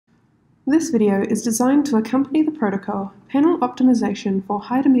This video is designed to accompany the protocol Panel Optimization for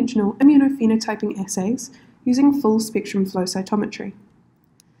High-Dimensional Immunophenotyping Assays using Full Spectrum Flow Cytometry.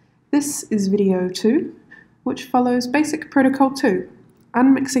 This is video 2, which follows Basic Protocol 2,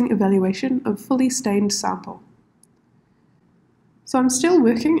 Unmixing Evaluation of Fully Stained Sample. So I'm still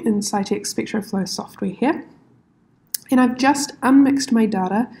working in Cytek's SpectroFlow software here, and I've just unmixed my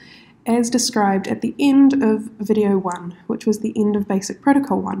data as described at the end of video 1, which was the end of Basic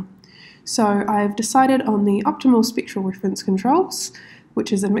Protocol 1. So I've decided on the optimal spectral reference controls,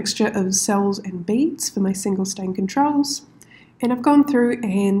 which is a mixture of cells and beads for my single stain controls, and I've gone through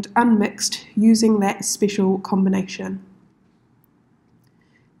and unmixed using that special combination.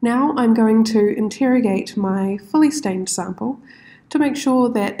 Now I'm going to interrogate my fully stained sample to make sure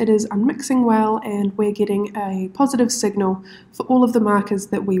that it is unmixing well and we're getting a positive signal for all of the markers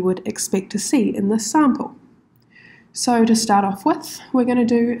that we would expect to see in this sample. So to start off with, we're going to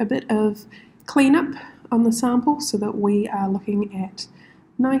do a bit of cleanup on the sample so that we are looking at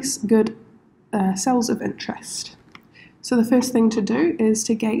nice, good cells of interest. So the first thing to do is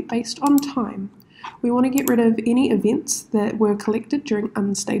to gate based on time. We want to get rid of any events that were collected during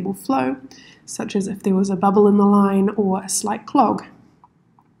unstable flow, such as if there was a bubble in the line or a slight clog.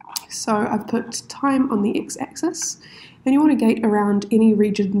 So I've put time on the x-axis, and you want to gate around any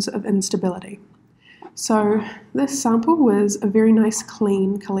regions of instability. So this sample was a very nice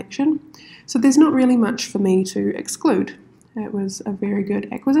clean collection, so there's not really much for me to exclude. It was a very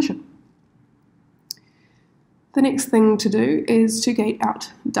good acquisition. The next thing to do is to gate out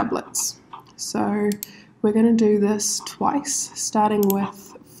doublets. So we're going to do this twice, starting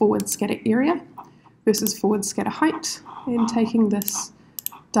with forward scatter area versus forward scatter height, and taking this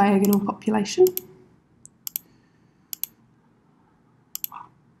diagonal population.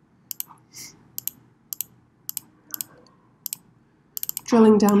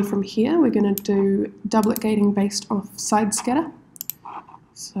 Drilling down from here, we're going to do doublet gating based off side scatter.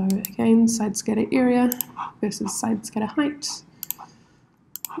 So again, side scatter area versus side scatter height,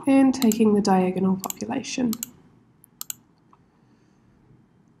 and taking the diagonal population.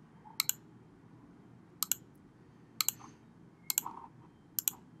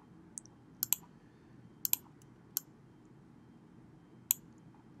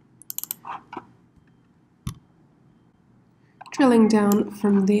 Drilling down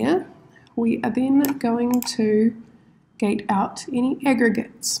from there, we are then going to gate out any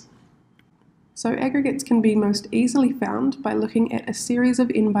aggregates. So aggregates can be most easily found by looking at a series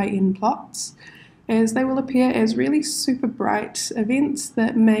of n by n plots, as they will appear as really super bright events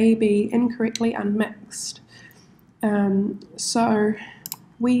that may be incorrectly unmixed. So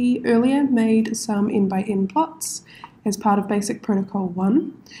we earlier made some n by n plots as part of Basic Protocol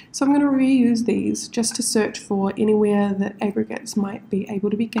 1, so I'm going to reuse these just to search for anywhere that aggregates might be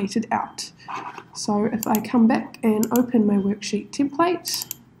able to be gated out. So if I come back and open my worksheet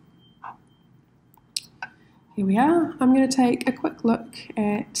template, here we are. I'm going to take a quick look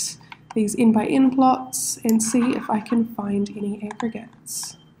at these n by n plots and see if I can find any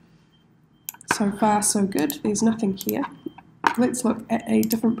aggregates. So far so good, there's nothing here. Let's look at a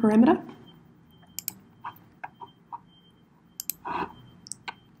different parameter.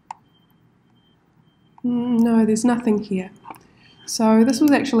 No, there's nothing here. So this was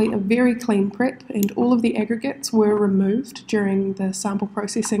actually a very clean prep, and all of the aggregates were removed during the sample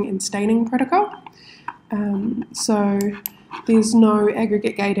processing and staining protocol. So there's no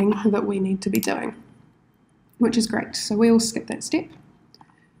aggregate gating that we need to be doing, which is great. So we'll skip that step.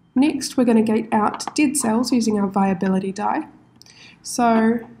 Next, we're going to gate out dead cells using our viability die.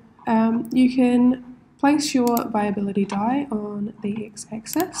 So you can place your viability die on the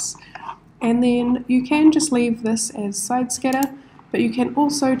x-axis, and then you can just leave this as side scatter, but you can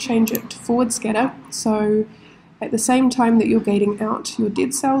also change it to forward scatter. So at the same time that you're gating out your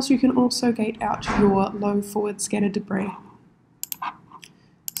dead cells, you can also gate out your low forward scatter debris.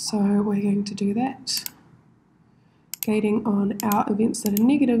 So we're going to do that, gating on our events that are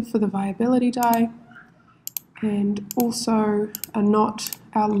negative for the viability die, and also are not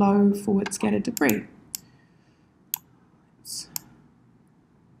our low forward scatter debris.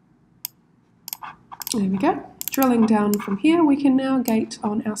 There we go. Drilling down from here, we can now gate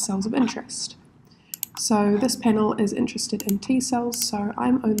on our cells of interest. So this panel is interested in T cells, so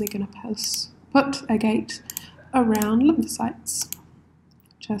I'm only going to put a gate around lymphocytes,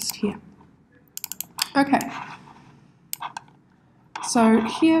 just here. Okay, so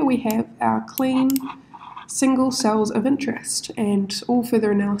here we have our clean single cells of interest, and all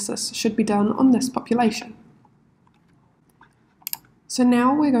further analysis should be done on this population. So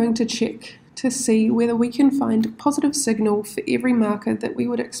now we're going to check to see whether we can find a positive signal for every marker that we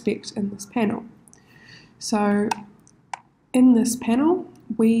would expect in this panel. So in this panel,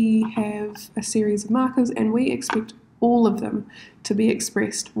 we have a series of markers and we expect all of them to be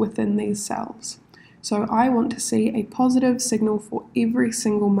expressed within these cells. So I want to see a positive signal for every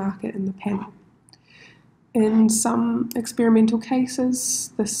single marker in the panel. In some experimental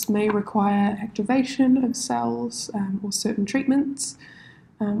cases, this may require activation of cells or certain treatments.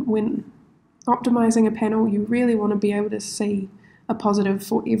 When optimizing a panel, you really want to be able to see a positive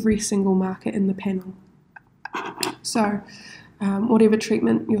for every single marker in the panel. So whatever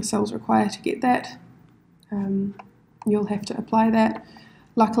treatment your cells require to get that, you'll have to apply that.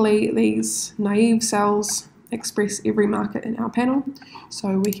 Luckily, these naive cells express every marker in our panel,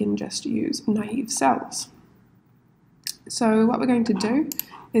 so we can just use naive cells. So what we're going to do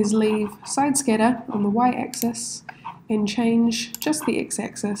is leave side scatter on the y-axis and change just the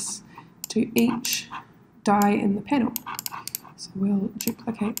x-axis to each dye in the panel. So we'll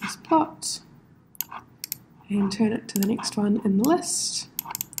duplicate this plot and turn it to the next one in the list.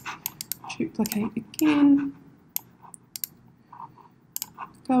 Duplicate again,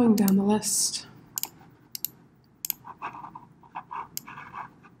 going down the list.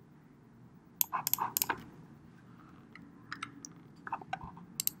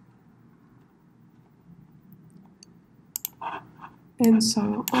 And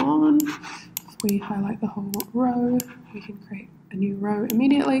so on. If we highlight the whole row, we can create a new row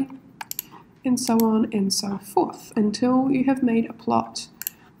immediately, and so on and so forth, until you have made a plot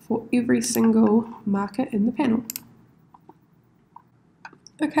for every single marker in the panel.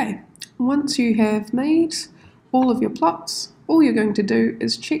 Okay, once you have made all of your plots, all you're going to do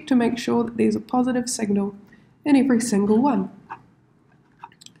is check to make sure that there's a positive signal in every single one.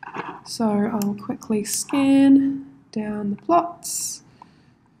 So I'll quickly scan down the plots,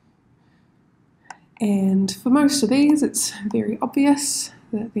 and for most of these it's very obvious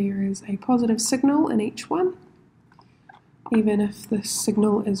that there is a positive signal in each one. Even if the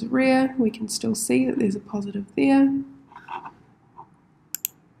signal is rare, we can still see that there's a positive there.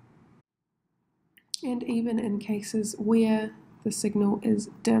 And even in cases where the signal is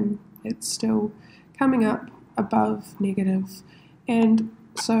dim, it's still coming up above negative, and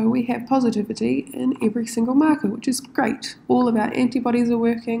so we have positivity in every single marker, which is great. All of our antibodies are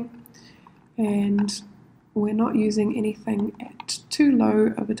working, and we're not using anything at too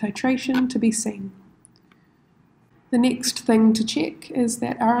low of a titration to be seen. The next thing to check is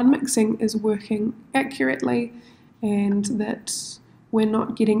that our unmixing is working accurately and that we're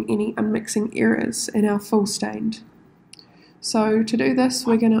not getting any unmixing errors in our full stained. So to do this,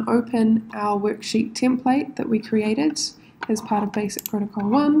 we're going to open our worksheet template that we created as part of Basic Protocol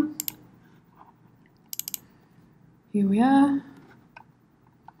 1. Here we are.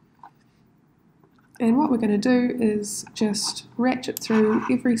 And what we're going to do is just ratchet through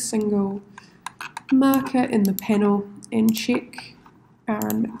every single marker in the panel and check our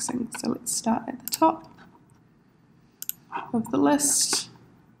unmixing. So let's start at the top of the list.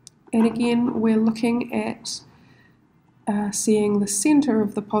 And again, we're looking at seeing the center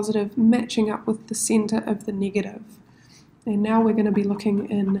of the positive matching up with the center of the negative. And now we're going to be looking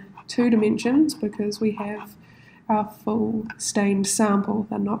in 2 dimensions because we have our full stained sample.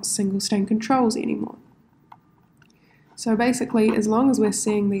 They're not single stain controls anymore. So basically, as long as we're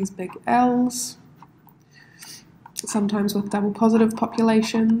seeing these big L's, sometimes with double positive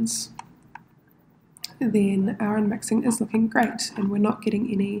populations, then our unmixing is looking great and we're not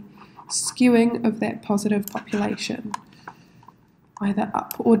getting any skewing of that positive population, either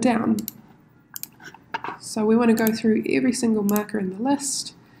up or down. So we want to go through every single marker in the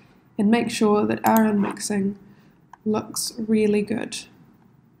list and make sure that our unmixing looks really good.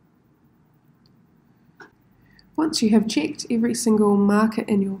 Once you have checked every single marker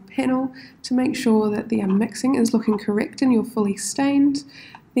in your panel to make sure that the unmixing is looking correct and you're fully stained,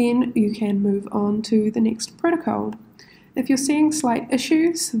 then you can move on to the next protocol. If you're seeing slight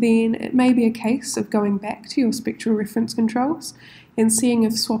issues, then it may be a case of going back to your spectral reference controls and seeing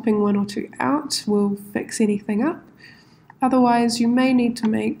if swapping 1 or 2 out will fix anything up. Otherwise, you may need to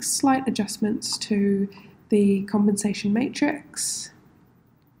make slight adjustments to the compensation matrix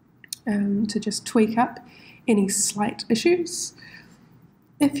to just tweak up any slight issues.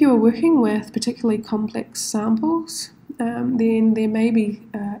 If you're working with particularly complex samples, then there may be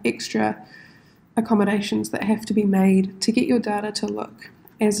extra accommodations that have to be made to get your data to look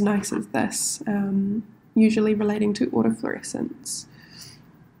as nice as this, usually relating to autofluorescence.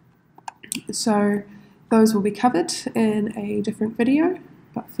 So those will be covered in a different video,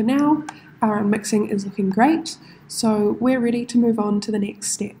 but for now our unmixing is looking great, so we're ready to move on to the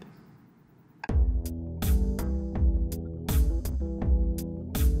next step.